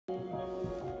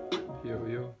Yo,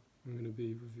 I'm going to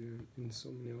be reviewing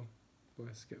Insomnia by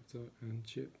Skepta and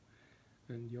Chip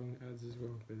and Young Ads as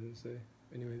well, better to say.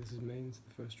 Anyway, this is Mains,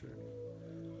 the first track.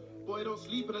 Boy, don't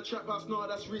sleep in a trap house, nah,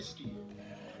 that's risky.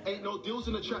 Ain't no deals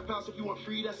in a trap house, if you want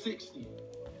free, that's 60.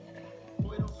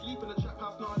 Boy, don't sleep in a trap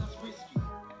house, nah, that's risky.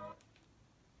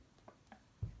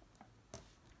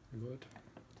 Good.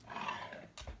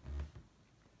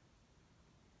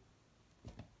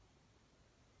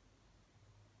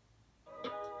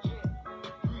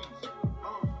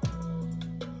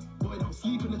 Boy, don't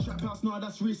sleep in a trap house, nah,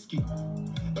 that's risky.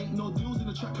 Ain't no deals in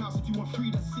a trap house, if you want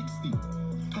free, that's 60.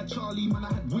 Had Charlie, man,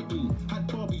 I had Whitney. Had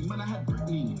Bobby, man, I had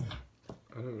Britney.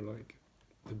 I don't like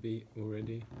the beat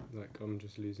already, like I'm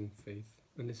just losing faith.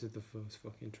 And this is the first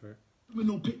fucking track.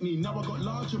 No pick me, now I got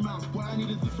large amounts, boy, I need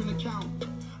a different account.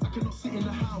 I cannot sit in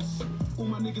the house, all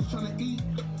my niggas trying to eat.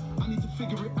 I need to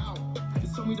figure it out. They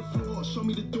show me the floor, show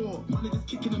me the door. My niggas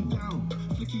kicking them down.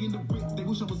 Flicky in the whip, they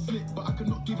wish I was slick, but I could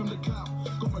not give them the clout.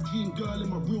 Got my dream girl in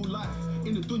my real life,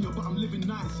 in the dunya, but I'm living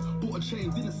nice. Bought a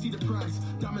chain, didn't see the price.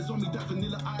 Diamonds on me, that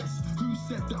vanilla ice. Who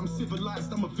said that I'm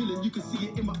civilized? I'm a villain, you can see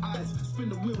it in my eyes. Spin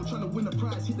the wheel, trying to win a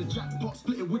prize. Hit the jackpot,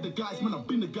 split it with the guys, man, I've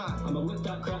been the guy. I'ma whip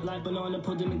that crap like banana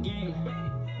pudding again.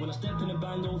 When I step in the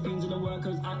band, all fiends and the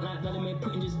workers act like that they may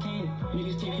put in this cane.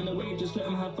 Niggas taking the wave, just let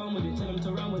them have fun with it, tell them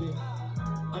to run with it.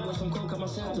 I got some coke at my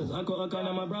sisters, I got a gun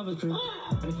at my brother's crib.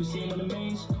 And if you see him on the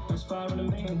mains, that's fire on the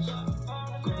mains.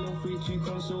 Got no 3-2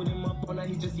 console in my bonnet,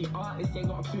 he just the artist, ain't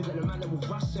got a clue that the man that will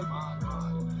rush him.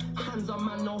 Hands on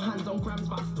man, no hands on grams,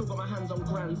 but I still got my hands on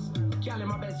grands. Gal in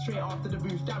my bed straight after the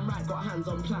booth, damn right, got hands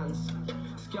on plans.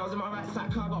 Scales in my right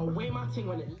sack, I gotta weigh my ting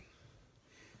when it...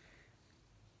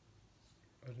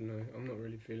 I don't know, I'm not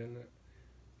really feeling that.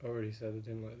 I already said I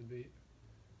didn't like the beat.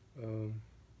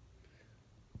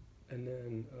 And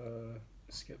then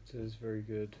Skepta is very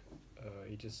good.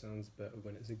 He just sounds better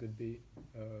when it's a good beat.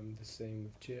 The same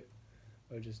with Chip.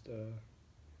 I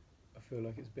feel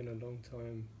like it's been a long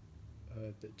time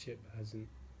that Chip hasn't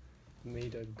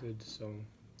made a good song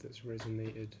that's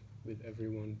resonated with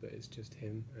everyone, but it's just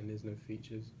him and there's no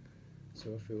features.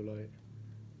 So I feel like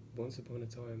once upon a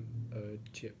time,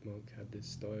 Chipmunk had this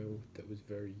style that was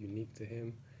very unique to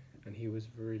him, and he was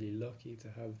really lucky to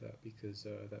have that because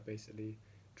that basically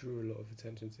drew a lot of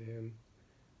attention to him,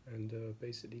 and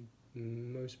basically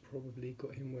most probably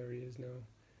got him where he is now.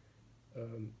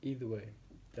 Either way,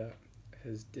 that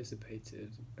has dissipated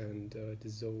and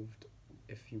dissolved,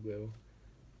 if you will,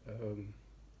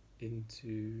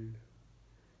 into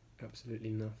absolutely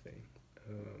nothing.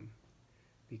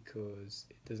 Because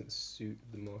it doesn't suit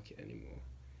the market anymore.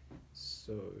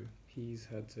 So he's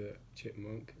had to,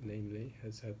 Chipmunk namely,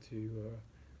 has had to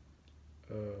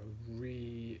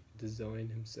redesign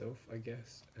himself, I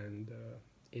guess, and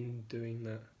in doing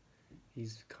that,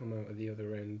 he's come out at the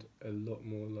other end a lot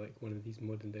more like one of these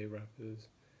modern day rappers.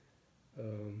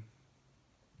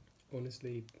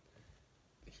 Honestly,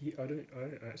 I don't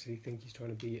actually think he's trying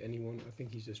to be anyone. I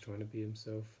think he's just trying to be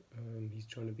himself. He's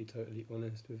trying to be totally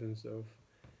honest with himself.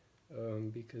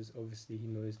 Because obviously he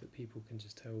knows that people can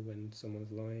just tell when someone's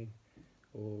lying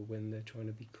or when they're trying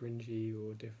to be cringy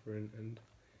or different, and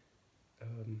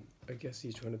I guess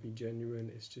he's trying to be genuine.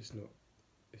 It's just not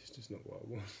what I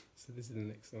want. So this is the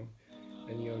next song.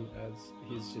 And Young Ads,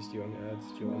 he's just Young Ads,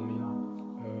 do you know what I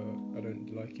mean? I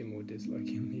don't like him or dislike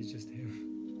him, he's just him.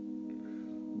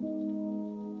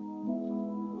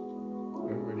 I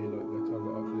don't really like the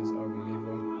cover art for this album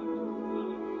either.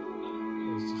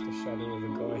 It's just a shadow of a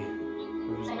guy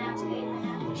with his arms in the air,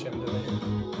 with a chandelier.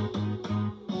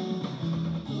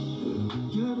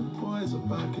 Yeah, the boys are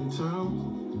back in town.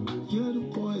 Yeah, the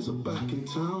boys are back in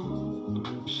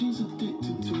town. She's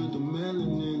addicted to the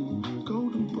melanin.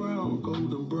 Golden brown,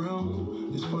 golden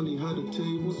brown. It's funny how the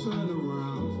tables turn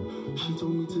around. She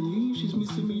told me to leave, she's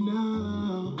missing me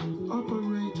now.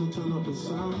 Operator, turn up the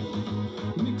sound.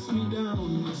 Mix me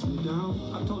down, mix me down.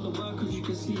 I told the workers you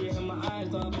can see it in my eyes.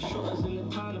 The other shotters in the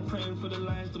town are praying for the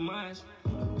line's demise.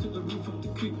 To the roof of the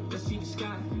coupe, let's see the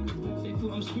sky. They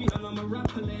thought I'm sweet and I'm a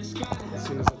rapper, let's sky. As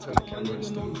soon as I turn the camera, it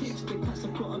stops. This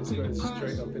guy's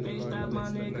straight up in the line, my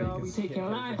nigga, we taking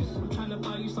lives. I'm trying to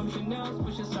buy you something else,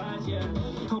 push aside, yeah.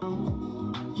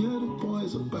 Yeah, the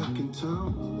boys are back in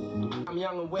town. I'm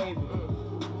young and wavy,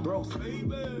 bro.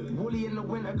 Woolly in the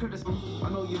winter, Curtis. I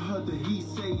know you heard the he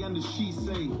say and the she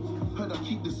say. Heard I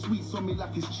keep the sweets on me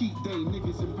like it's cheat day.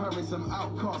 Niggas in Paris, I'm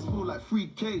outcast, feel like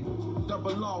 3K.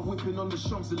 Double R whipping on the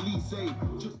Champs-Elysees. I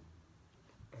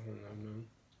don't know, man.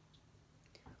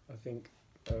 I think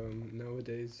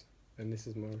nowadays, and this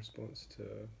is my response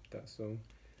to that song,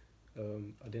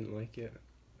 I didn't like it,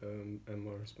 and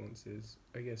my response is,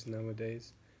 I guess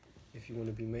nowadays if you want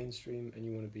to be mainstream and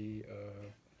you want to be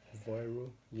viral,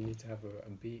 you need to have a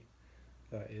beat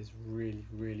that is really,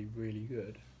 really, really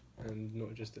good, and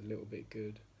not just a little bit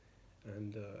good.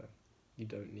 And you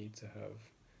don't need to have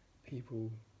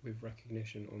people with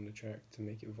recognition on the track to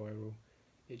make it viral.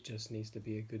 It just needs to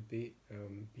be a good beat,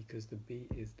 because the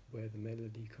beat is where the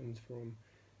melody comes from.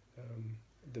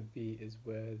 The beat is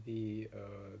where the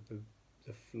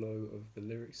flow of the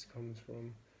lyrics comes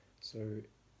from. So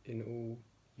in all,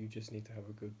 you just need to have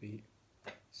a good beat.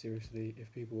 Seriously,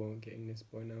 if people aren't getting this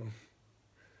by now,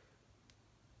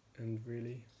 and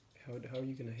really, how are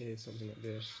you gonna hear something like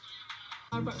this?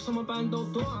 I racks on my bando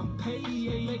door, I'm paid,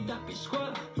 make that bitch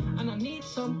squirt, and I need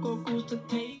some goggles to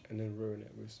take. And then ruin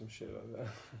it with some shit like that.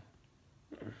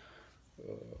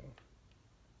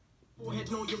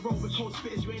 Head know your role with cold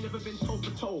spitters, you ain't never been toe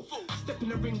for toe. Step in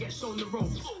the ring, get shown the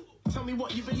ropes. Tell me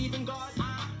what you believe in, God?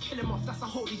 Kill him off, that's a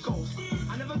holy ghost.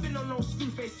 I never been on no screw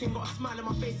face thing, got a smile on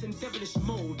my face in devilish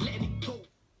mode, letting it go.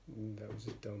 That was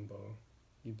a dumb bar.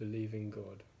 You believe in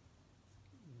God?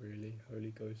 Really?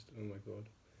 Holy Ghost? Oh my God.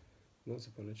 Once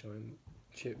upon a time,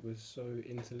 Chip was so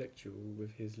intellectual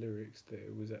with his lyrics that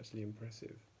it was actually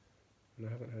impressive. And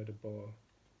I haven't heard a bar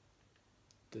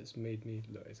that's made me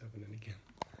like it's happening again.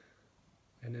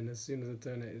 And then as soon as I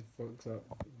turn it, it fucks up,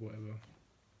 whatever.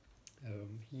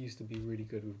 He used to be really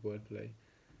good with wordplay,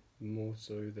 more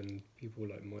so than people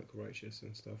like Mike Righteous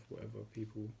and stuff, whatever.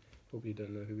 People probably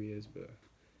don't know who he is, but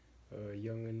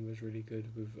Youngin was really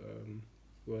good with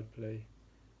wordplay.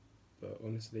 But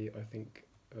honestly, I think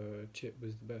Chip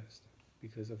was the best,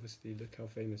 because obviously look how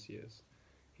famous he is.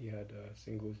 He had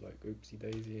singles like Oopsie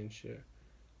Daisy and shit,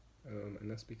 and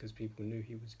that's because people knew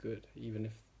he was good, even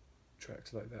if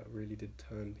tracks like that really did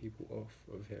turn people off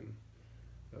of him.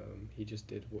 He just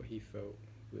did what he felt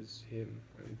was him,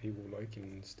 and people like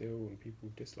him still, and people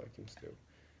dislike him still.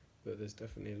 But there's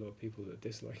definitely a lot of people that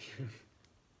dislike him.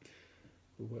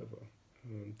 But whatever.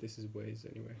 This is Ways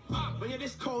anyway. When you're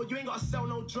this cold, you ain't gotta sell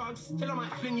no drugs. Till I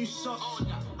might fling you shots.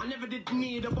 I never did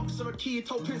need a box or a key.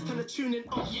 Told Prince turn the tuning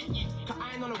off. Cause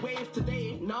I ain't on a wave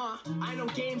today. Nah, I ain't on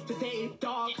games today,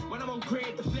 dog. When I'm on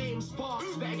grade, the flame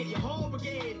sparks. Better get your whole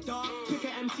brigade, dog. Pick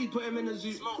an MC, put him in a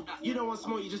zoo. You don't want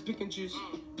smoke, you just pick and choose.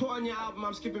 Put on your album,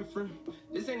 I'm skipping through.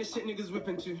 This ain't the shit niggas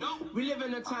whipping to. We live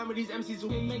in a time where these MCs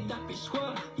will make that bitch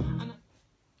squirt.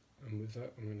 And with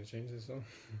that, I'm gonna change this song.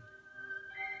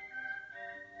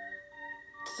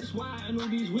 That's why I know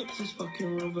these whips is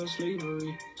fucking reverse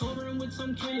slavery. Touring with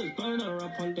some killers, burn her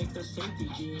up on deck, the safety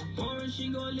G. Boring, she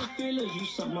gon' live feelers, you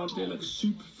suck my dick like a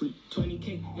super freak.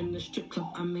 20K in the strip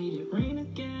club, I made it rain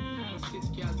again. 6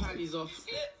 guys, panties off.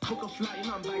 Book a flight, you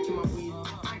know I'm biting my weed.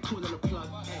 I ain't cool on the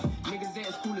plug. Hey, niggas ain't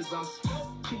as cool as us.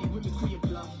 Killy women, call your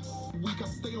bluff. We can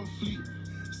stay on fleet.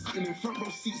 Sitting in front row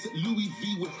seats at Louis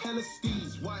V with hella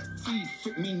steez. White teeth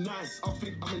fit me nice. I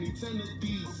think I'm an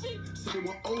eternity. Said they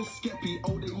want old Skeppy.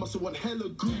 Oh, they must have want hella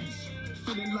grease.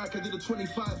 Feeling like I did a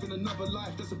 25 in another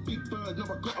life. There's a big bird, now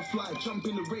I gotta fly. Jump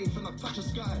in the rave and I touch the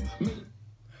sky.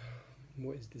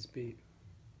 What is this beat?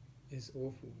 It's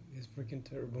awful. It's freaking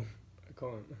terrible. I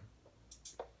can't.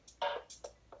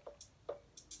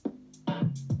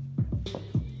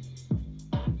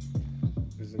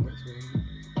 There's the next one.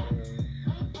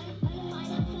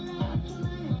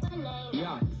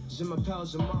 Je m'appelle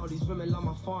Jamal, these women love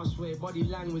my fast way. Body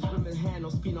language, women hand, no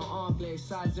speed, no anglais.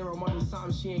 Size 0, model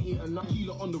something, she ain't eating nothing.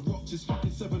 Healer on the rocks, it's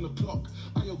fucking 7 o'clock.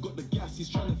 Ayo got the gas, he's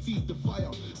trying to feed the fire.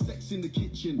 Sex in the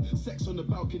kitchen, sex on the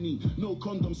balcony. No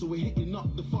condom, so we're hitting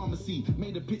up the pharmacy.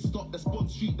 Made a pit stop, that's Bond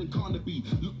Street, then Carnaby.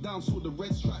 Look down, saw the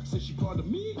red strap, said she proud of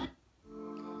me.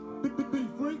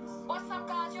 What's up,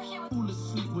 guys? You're here with... Fall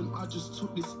asleep when I just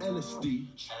took this LSD.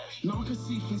 Now I can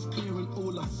see things clear and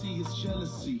all I see is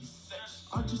jealousy.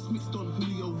 I just mixed on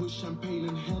Julio with champagne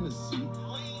and Hennessy.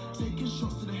 Taking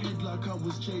shots to the head like I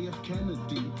was JF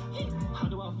Kennedy. How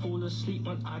do I fall asleep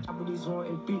when I dabble these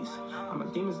haunting beats? And my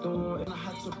demons don't want it. And I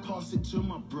had to pass it to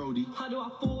my Brody. How do I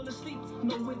fall asleep?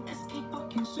 No, with SK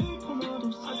fucking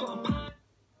supermodels. I got a pan.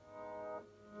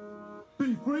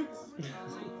 Beef freaks.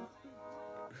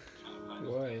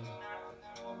 Why?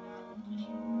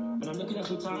 But I'm looking at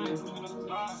some time.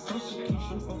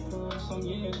 Prosecution for some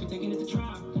years, we taking it to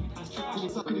trial. I stripped to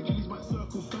this. Sucking the keys might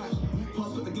circle back.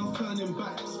 Pass with the girls turning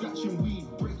back. Scratching weed,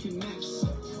 breaking necks.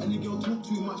 And the girl talk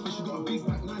too much, but she got a big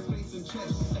back, nice face and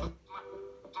chest. Mic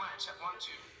check 1,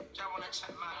 2. Y'all wanna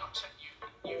check mine, I'll check you.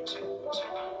 You check.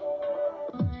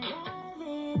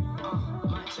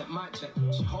 Mic check.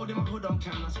 She holding my hood on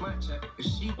cam, that's mic check. If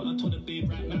she, but I told the babe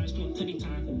right now, it's not titty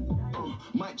time.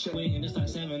 Mic check. Waiting, it's like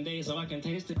 7 days, so I can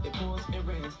taste it. It pours, it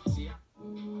rains. See ya.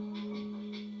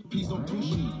 Please don't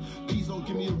push me. Please don't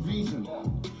give me a reason.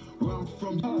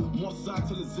 from Moss side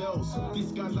to the Zells.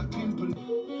 This guy's like pimpin'.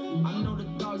 I know the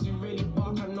dogs you really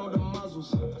bark, I know the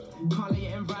muzzles. Can't let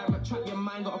your environment trap your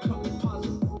mind, gotta clock the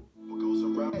puzzle. What goes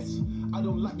around? I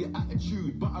don't like the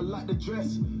attitude, but I like the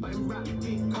dress. But in rap,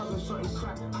 big cousin, something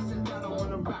crack. I said that I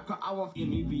wanna rap, cause I want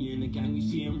me be in the gang, we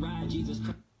see him ride, Jesus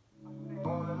Christ.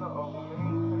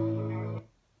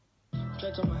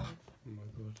 Straight on my... Oh my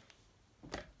god,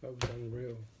 that was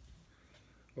unreal.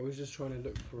 I was just trying to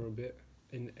look for a bit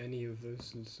in any of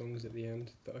those songs at the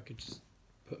end that I could just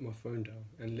put my phone down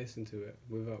and listen to it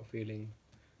without feeling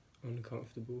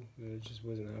uncomfortable. It just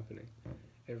wasn't happening.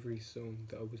 Every song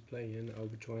that I was playing, I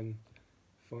would try and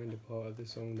find a part of the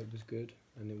song that was good,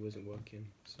 and it wasn't working.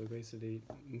 So basically,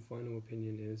 my final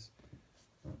opinion is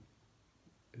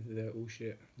they're all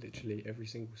shit. Literally every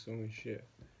single song is shit.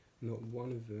 Not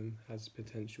one of them has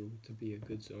potential to be a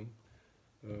good song.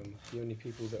 The only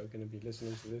people that are going to be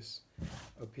listening to this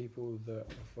are people that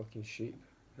are fucking sheep,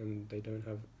 and they don't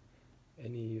have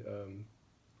any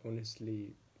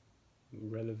honestly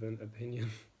relevant opinion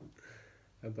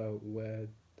about where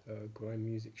grime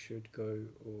music should go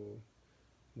or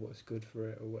what's good for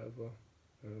it or whatever.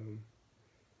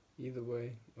 Either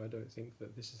way, I don't think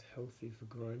that this is healthy for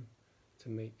grime to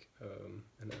make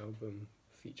an album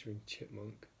featuring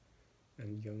Chipmunk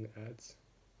and young ads.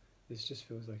 This just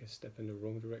feels like a step in the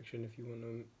wrong direction. If you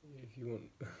want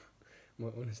my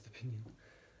honest opinion.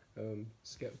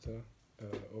 Skepta,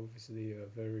 obviously a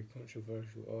very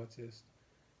controversial artist.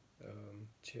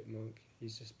 Chipmunk,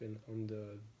 he's just been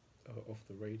off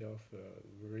the radar for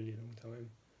a really long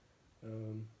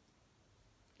time.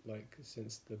 Like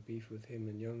since the beef with him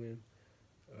and Youngin,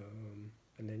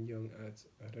 and then Young Ads,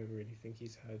 I don't really think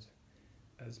he's had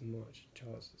as much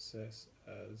chart success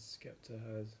as Skepta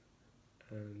has,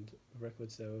 and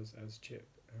record sales as Chip.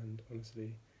 And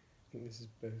honestly, I think this is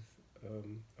both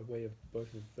a way of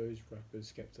both of those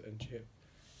rappers, Skepta and Chip,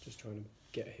 just trying to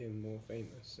get him more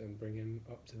famous and bring him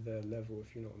up to their level,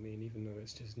 if you know what I mean, even though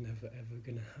it's just never ever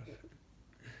gonna happen.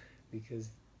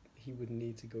 Because he would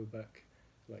need to go back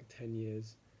like 10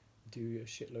 years, do a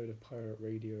shitload of pirate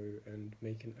radio and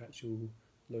make an actual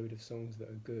load of songs that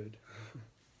are good.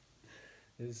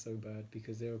 This is so bad,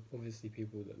 because there are obviously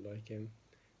people that like him,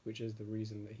 which is the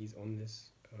reason that he's on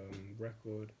this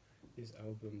record, his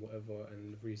album, whatever,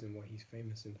 and the reason why he's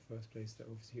famous in the first place. There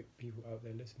are obviously people out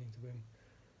there listening to him.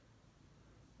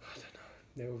 I don't know.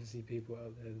 There are obviously people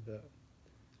out there that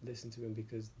listen to him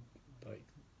because like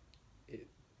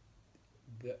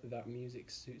that music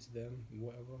suits them,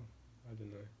 whatever. I don't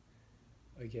know.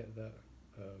 I get that.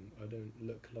 I don't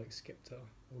look like Skepta,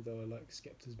 although I like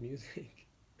Skepta's music.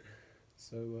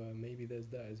 So maybe there's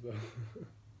that as well.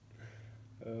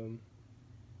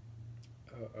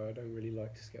 I don't really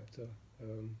like Skepta,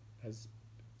 as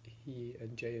he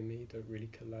and JME don't really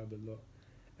collab a lot,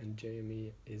 and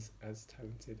JME is as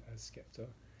talented as Skepta,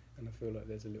 and I feel like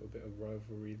there's a little bit of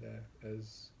rivalry there,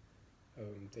 as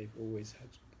they've always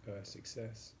had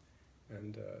success,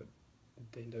 and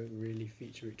they don't really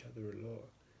feature each other a lot.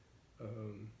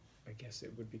 I guess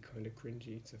it would be kind of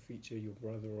cringy to feature your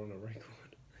brother on a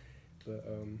record, but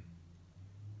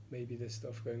maybe there's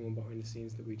stuff going on behind the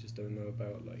scenes that we just don't know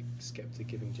about, like Skepta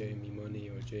giving JME money,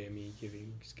 or JME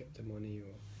giving Skepta money,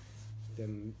 or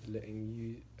them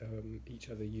letting each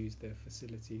other use their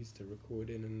facilities to record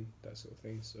in and that sort of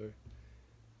thing. So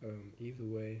either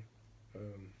way,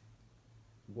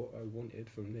 what I wanted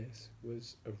from this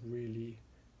was a really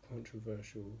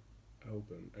controversial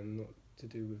album, and not to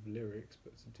do with lyrics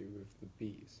but to do with the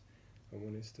beats. I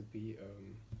want this to be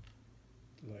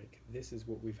like, this is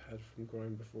what we've had from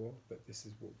grime before, but this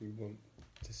is what we want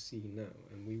to see now,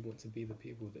 and we want to be the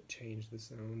people that change the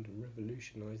sound and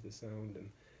revolutionize the sound and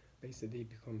basically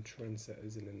become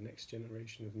trendsetters in the next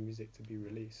generation of music to be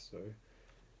released. So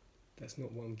that's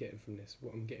not what I'm getting from this.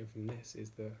 What I'm getting from this is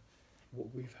that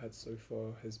what we've had so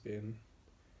far has been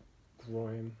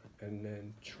grime and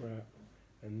then trap,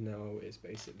 and now it's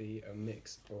basically a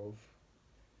mix of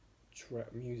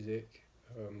trap music,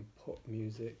 pop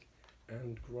music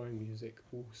and grime music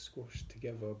all squashed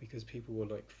together, because people were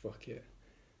like, fuck it,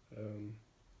 and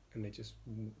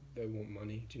they want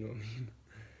money, do you know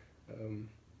what I mean?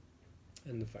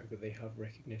 And the fact that they have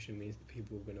recognition means that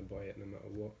people are going to buy it no matter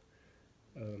what.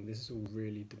 This is all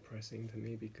really depressing to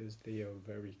me, because they are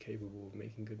very capable of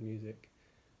making good music.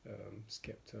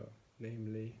 Skepta,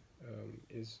 namely,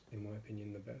 is, in my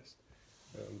opinion, the best,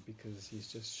 because he's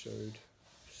just showed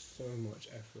so much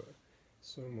effort,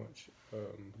 so much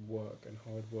work and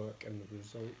hard work, and the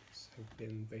results have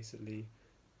been basically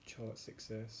chart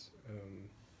success,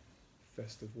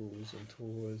 festivals and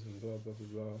tours and blah blah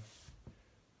blah blah.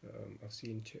 I've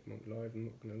seen Chipmunk live, I'm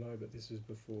not gonna lie, but this was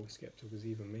before Skepta was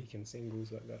even making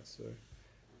singles like that, so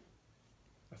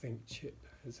I think Chip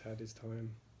has had his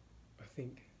time. I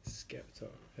think Skepta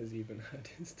has even had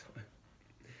his time.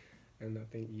 And I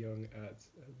think Young Ads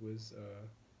was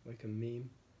like a meme,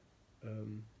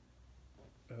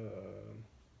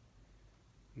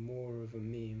 more of a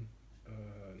meme,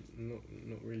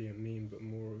 not really a meme, but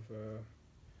more of a,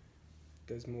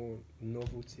 there's more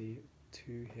novelty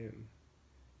to him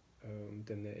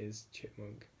than there is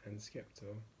Chipmunk and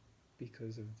Skepta,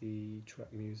 because of the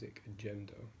trap music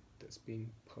agenda that's been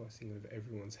passing over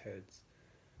everyone's heads,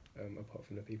 apart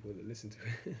from the people that listen to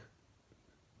it.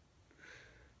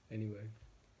 Anyway,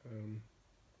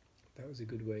 that was a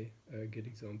good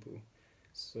example.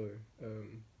 So,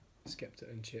 Skepta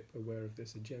and Chip, aware of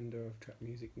this agenda of trap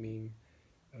music being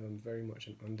very much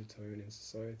an undertone in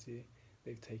society,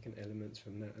 they've taken elements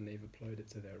from that and they've applied it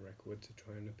to their record to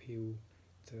try and appeal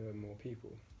to more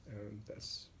people.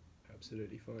 That's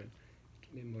absolutely fine.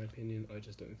 In my opinion, I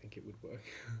just don't think it would work.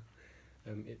 I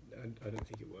don't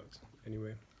think it works.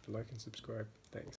 Anyway, like and subscribe. Thanks.